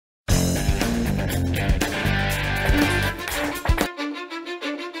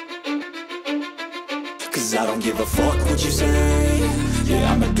I don't give a fuck what you say.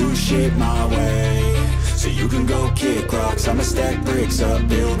 Yeah, I'ma do shit my way. So you can go kick rocks, I'ma stack bricks up,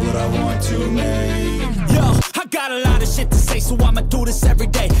 build what I want to make. Yo, I got a lot of shit to say, so I'ma do this every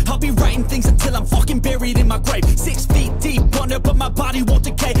day. I'll be writing things until I'm fucking buried in my grave. 6 feet deep under, but my body won't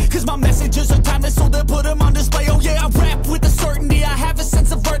decay. Cause my messages are timeless, so they'll put them on display. Oh yeah, I rap with a certainty, I have a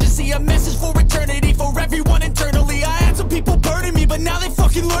sense of urgency. A message for eternity, for everyone internally. I had some people burning me, but now they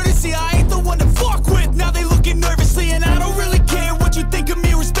fucking learn to see I ain't the one to fuck with, now they looking nervously. And I don't really care what you think of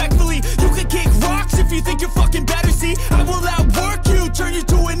me respectfully. You can kick rocks if you think you're fucking better, see. I will outwork you, turn you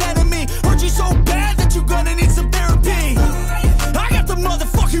to an enemy. Hurt you so bad that you're gonna need some therapy. I got the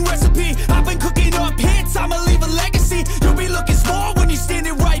motherfucking recipe. I've been cooking up hits, I'ma leave a legacy. You'll be looking small when you're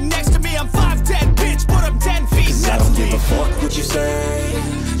standing right next to me. I'm 5'10", bitch, but I'm 10 feet next to me. I don't give a fuck what you say.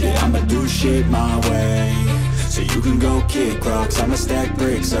 Yeah, I'ma do shit my way. So you can go kick rocks, I'ma stack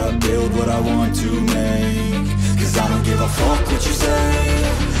bricks up, build what I want to make. Cause I don't give a fuck what you say.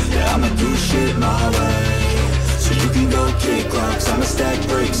 Yeah, I'ma do shit my way. So you can go kick rocks, I'ma stack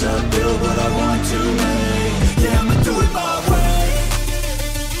bricks up, build what I want to make. Yeah, I'ma do it my way.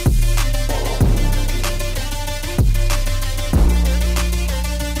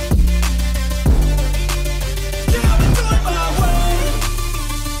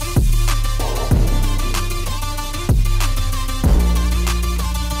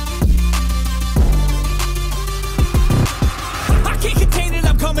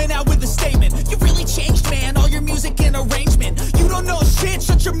 Coming out with a statement. You really changed, man, all your music and arrangement. You don't know shit,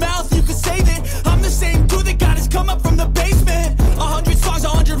 shut your mouth, you can save it. I'm the same dude that got his come up from the basement. 100 songs,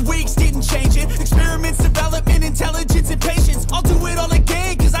 100 weeks, didn't change it. Experiments, development, intelligence, and patience. I'll do it all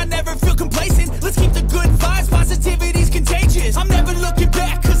again, cause I never feel complacent. Let's keep the good vibes, positivity's contagious. I'm never looking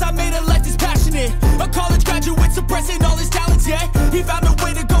back, cause I made a life that's passionate. A college graduate suppressing all his talents, yeah. He found a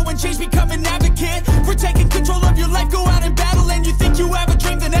way to go and change, become an advocate. For taking control of your life, go out and battle. And you think you have a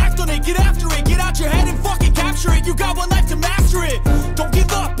dream, then act on it. Get after it, get out your head and fucking capture it. You got one life to master it. Don't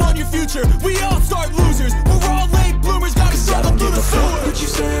give up on your future, we all start losers. We're all late bloomers, gotta struggle through the sewer. What you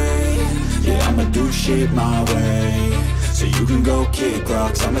say? Yeah, I'ma do shit my way. So you can go kick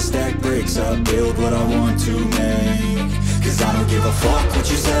rocks, I'ma stack bricks up, build what I want to make. Cause I don't give a fuck what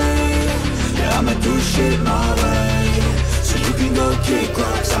you say. Yeah, I'ma do shit my way. So you can go kick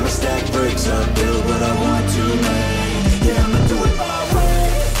rocks, I'ma stack bricks up, build what I want to make.